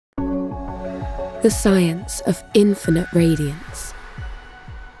The science of infinite radiance.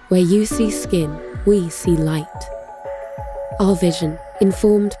 Where you see skin, we see light. Our vision,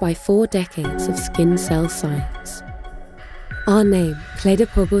 informed by 4 decades of skin cell science. Our name, Clé de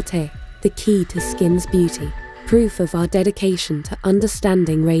Peau Beauté, the key to skin's beauty, proof of our dedication to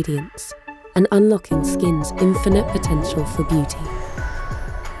understanding radiance and unlocking skin's infinite potential for beauty.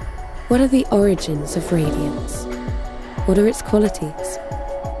 What are the origins of radiance? What are its qualities?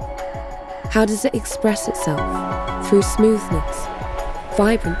 How does it express itself through smoothness,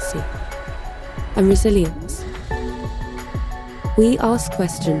 vibrancy, and resilience? We ask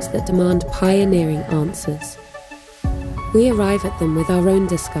questions that demand pioneering answers. We arrive at them with our own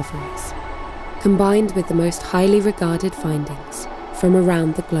discoveries, combined with the most highly regarded findings from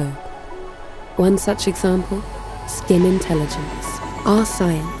around the globe. One such example, skin intelligence. Our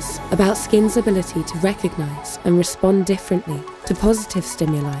science about skin's ability to recognize and respond differently to positive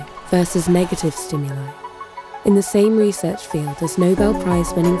stimuli versus negative stimuli, in the same research field as Nobel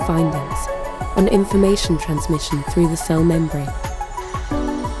Prize-winning findings on information transmission through the cell membrane.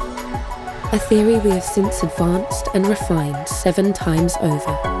 A theory we have since advanced and refined 7 times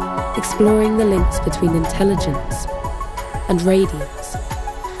over, exploring the links between intelligence and radiance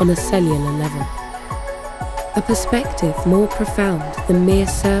on a cellular level. A perspective more profound than mere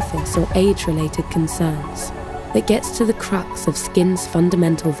surface or age-related concerns that gets to the crux of skin's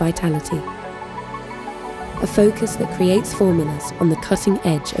fundamental vitality. A focus that creates formulas on the cutting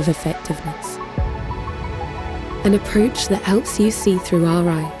edge of effectiveness. An approach that helps you see through our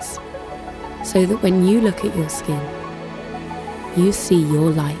eyes, so that when you look at your skin, you see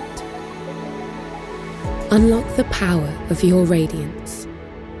your light. Unlock the power of your radiance.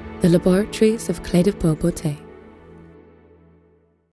 The laboratories of Clé de Peau Beauté.